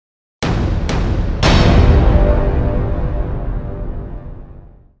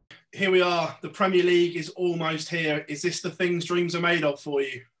here we are. The Premier League is almost here. Is this the things dreams are made of for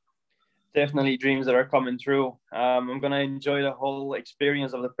you? Definitely dreams that are coming true. I'm going to enjoy the whole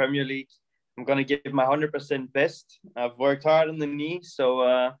experience of the Premier League. I'm going to give my 100% best. I've worked hard on the knee,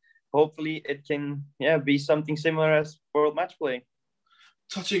 so hopefully it can be something similar as World Match Play.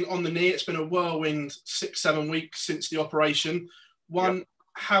 Touching on the knee, it's been a whirlwind 6-7 weeks since the operation. One,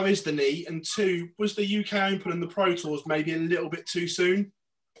 How is the knee? And two, was the UK Open and the Pro Tours maybe a little bit too soon?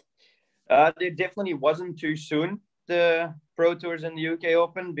 It definitely wasn't too soon, the Pro Tours and the UK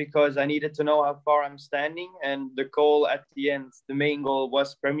Open, because I needed to know how far I'm standing. And the goal at the end, the main goal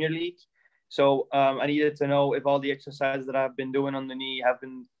was Premier League. So I needed to know if all the exercises that I've been doing on the knee have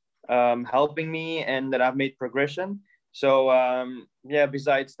been helping me and that I've made progression. So,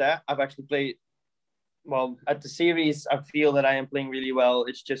 besides that, I've actually played well at the series. I feel that I am playing really well.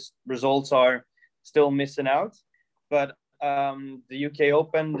 It's just results are still missing out. But the UK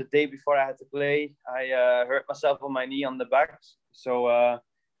Open, the day before I had to play, I hurt myself on my knee on the back. So,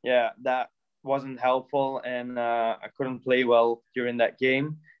 that wasn't helpful. And I couldn't play well during that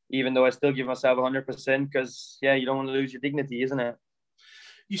game, even though I still give myself 100% because, you don't want to lose your dignity, isn't it?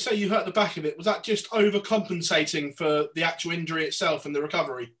 You say you hurt the back of it. Was that just overcompensating for the actual injury itself and the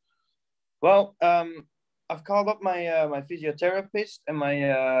recovery? Well, I've called up my physiotherapist and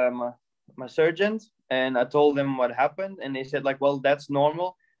my surgeon, and I told them what happened, and they said well, that's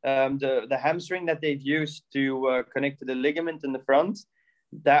normal. The hamstring that they've used to connect to the ligament in the front,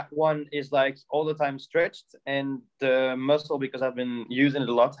 that one is all the time stretched, and the muscle, because I've been using it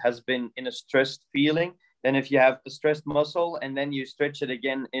a lot, has been in a stressed feeling. Then if you have a stressed muscle and then you stretch it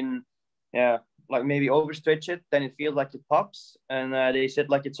again maybe overstretch it, then it feels like it pops. And they said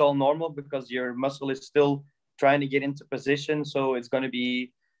it's all normal because your muscle is still trying to get into position. So it's going to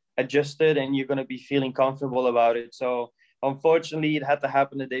be adjusted and you're going to be feeling comfortable about it. So unfortunately, it had to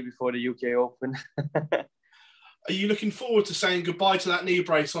happen the day before the UK Open. Are you looking forward to saying goodbye to that knee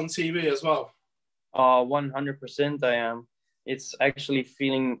brace on TV as well? 100% I am. It's actually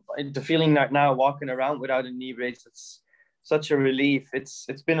the feeling that now walking around without a knee brace, it's such a relief. It's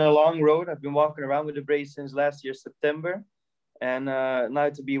been a long road. I've been walking around with a brace since last year, September. And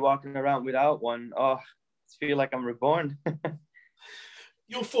now to be walking around without one, I feel like I'm reborn.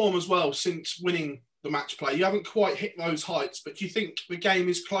 Your form as well since winning the match play. You haven't quite hit those heights, but do you think the game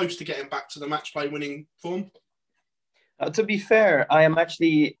is close to getting back to the match play winning form? To be fair, I am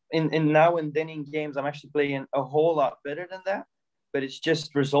actually in now and then in games, I'm actually playing a whole lot better than that, but it's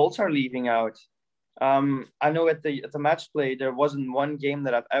just results are leaving out. I know at the match play, there wasn't one game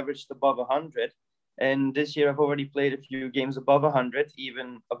that I've averaged above 100. And this year I've already played a few games above 100,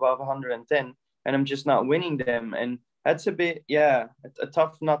 even above 110, and I'm just not winning them. And that's a bit, a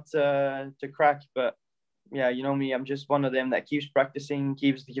tough nut to crack. But you know me, I'm just one of them that keeps practicing,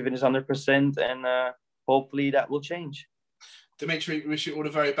 keeps giving his 100%, and hopefully that will change. Dimitri, wish you all the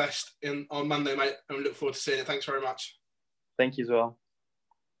very best on Monday, mate, and we look forward to seeing it. Thanks very much. Thank you as well.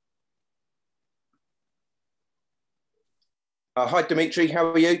 Hi, Dimitri. How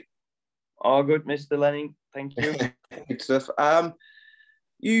are you? All good, Mr. Lenning. Thank you. Good stuff.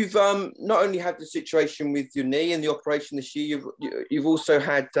 You've not only had the situation with your knee and the operation this year, you've also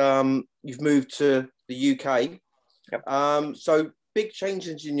had you've moved to the UK. Yep. So big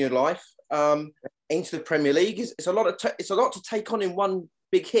changes in your life. Into the Premier League. It's a lot to take on in one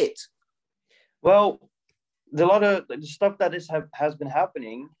big hit. Well, a lot of the stuff that has been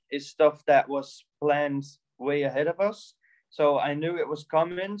happening is stuff that was planned way ahead of us. So I knew it was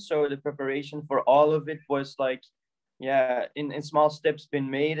coming. So the preparation for all of it was in small steps been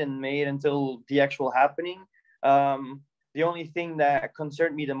made until the actual happening. The only thing that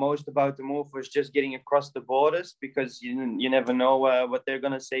concerned me the most about the move was just getting across the borders, because you never know what they're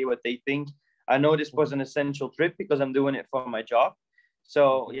going to say, what they think. I know this was an essential trip because I'm doing it for my job.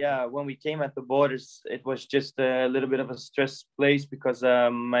 So, when we came at the borders, it was just a little bit of a stress place because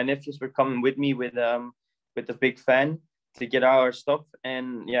my nephews were coming with me with the big fan to get our stuff.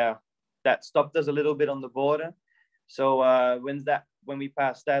 And, that stopped us a little bit on the border. So when we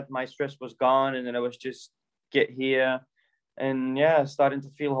passed that, my stress was gone. And then I was just get here and, starting to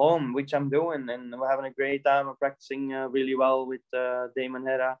feel home, which I'm doing. And we're having a great time. I'm practicing really well with Damon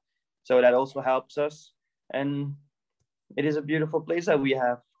Hedda. So that also helps us. And it is a beautiful place that we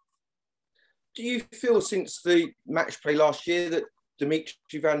have. Do you feel since the match play last year that Dimitri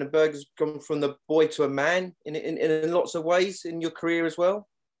van den Bergh has gone from the boy to a man in lots of ways in your career as well?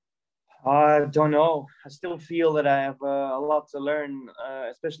 I don't know. I still feel that I have a lot to learn,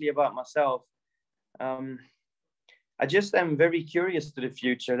 especially about myself. I just am very curious to the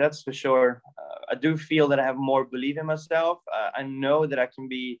future, that's for sure. I do feel that I have more belief in myself. I know that I can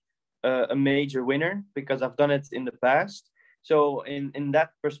be a major winner because I've done it in the past. So in that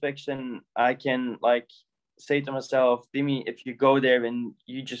perspective, I can like say to myself, Dimi, if you go there and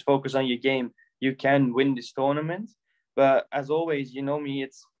you just focus on your game, you can win this tournament. But as always, you know me,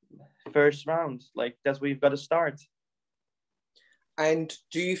 it's first round. Like that's where you've got to start. And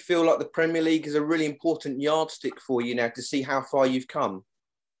do you feel like the Premier League is a really important yardstick for you now to see how far you've come?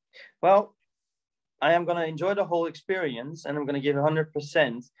 Well, I am going to enjoy the whole experience and I'm going to give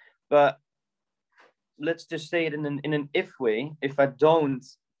 100%. But let's just say it in an if way. If I don't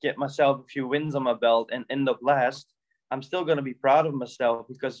get myself a few wins on my belt and end up last, I'm still going to be proud of myself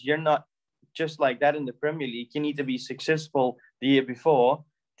because you're not just like that in the Premier League. You need to be successful the year before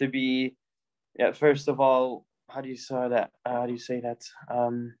to be, first of all, how do you say that?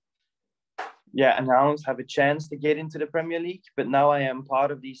 Announced, have a chance to get into the Premier League. But now I am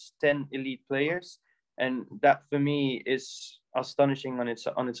part of these 10 elite players. And that for me is astonishing on its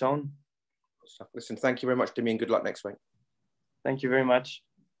own. Listen, thank you very much, Dimi, and good luck next week. Thank you very much.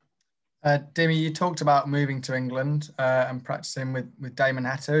 Dimi, you talked about moving to England and practicing with Damon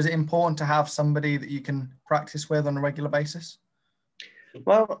Hatter. Is it important to have somebody that you can practice with on a regular basis?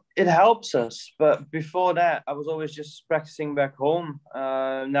 Well, it helps us. But before that, I was always just practicing back home.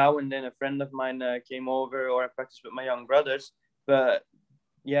 Now and then a friend of mine came over or I practiced with my young brothers. But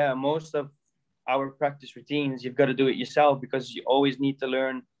yeah, most of our practice routines, you've got to do it yourself because you always need to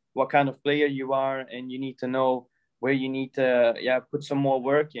learn what kind of player you are and you need to know where you need to put some more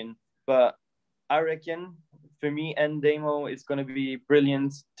work in. But I reckon for me and Damo, it's going to be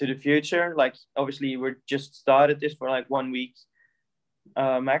brilliant to the future. Like, obviously, we're just started this for like 1 week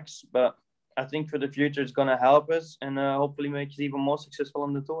max. But I think for the future, it's going to help us and hopefully make us even more successful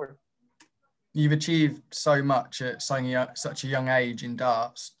on the tour. You've achieved so much at such a young age in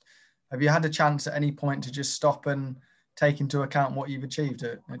darts. Have you had a chance at any point to just stop and take into account what you've achieved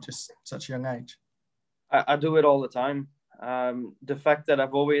at just such a young age? I do it all the time. The fact that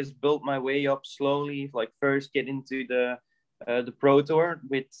I've always built my way up slowly, like first get into the Pro Tour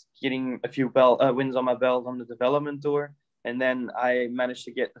with getting a few wins on my belt on the development tour. And then I managed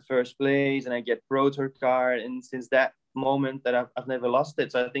to get the first place and I get Pro Tour card. And since that moment that I've never lost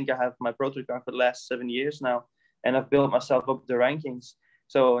it. So I think I have my Pro Tour card for the last 7 years now. And I've built myself up the rankings.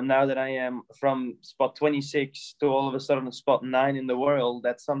 So now that I am from spot 26 to all of a sudden spot 9 in the world,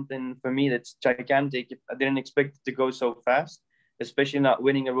 that's something for me that's gigantic. I didn't expect it to go so fast, especially not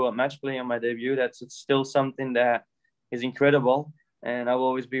winning a World Match Play on my debut. It's still something that is incredible and I will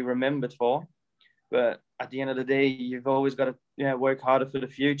always be remembered for. But at the end of the day, you've always got to work harder for the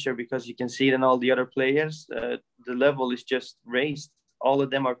future because you can see it in all the other players. The level is just raised. All of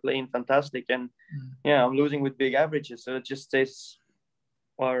them are playing fantastic. And I'm losing with big averages. So it just says,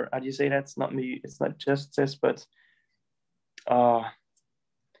 or how do you say that? It's not me. It's not just this, but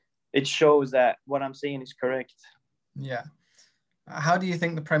it shows that what I'm saying is correct. Yeah. How do you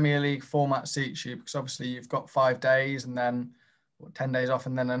think the Premier League format suits you? Because obviously you've got 5 days and then 10 days off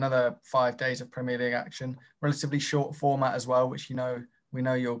and then another 5 days of Premier League action. Relatively short format as well, which we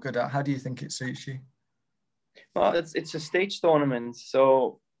know you're good at. How do you think it suits you? Well, it's a stage tournament.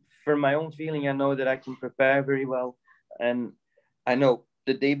 So for my own feeling, I know that I can prepare very well. And I know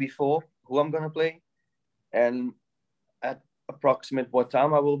the day before who I'm going to play and at approximate what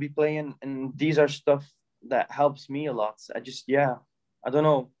time I will be playing. And these are stuff that helps me a lot. I don't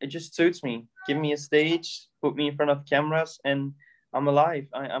know. It just suits me. Give me a stage, put me in front of cameras and I'm alive.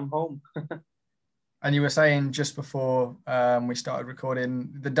 I'm home. And you were saying just before we started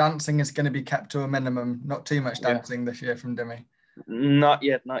recording, the dancing is going to be kept to a minimum, not too much dancing this year from Dimi. Not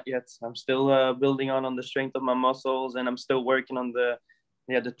yet. I'm still building on the strength of my muscles and I'm still working on the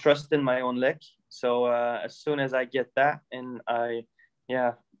trust in my own leg. So as soon as I get that and I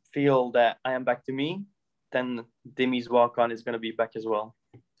feel that I am back to me, then Dimi's walk on is going to be back as well.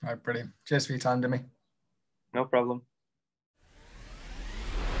 All right, brilliant. Cheers for your time, Dimi. No problem.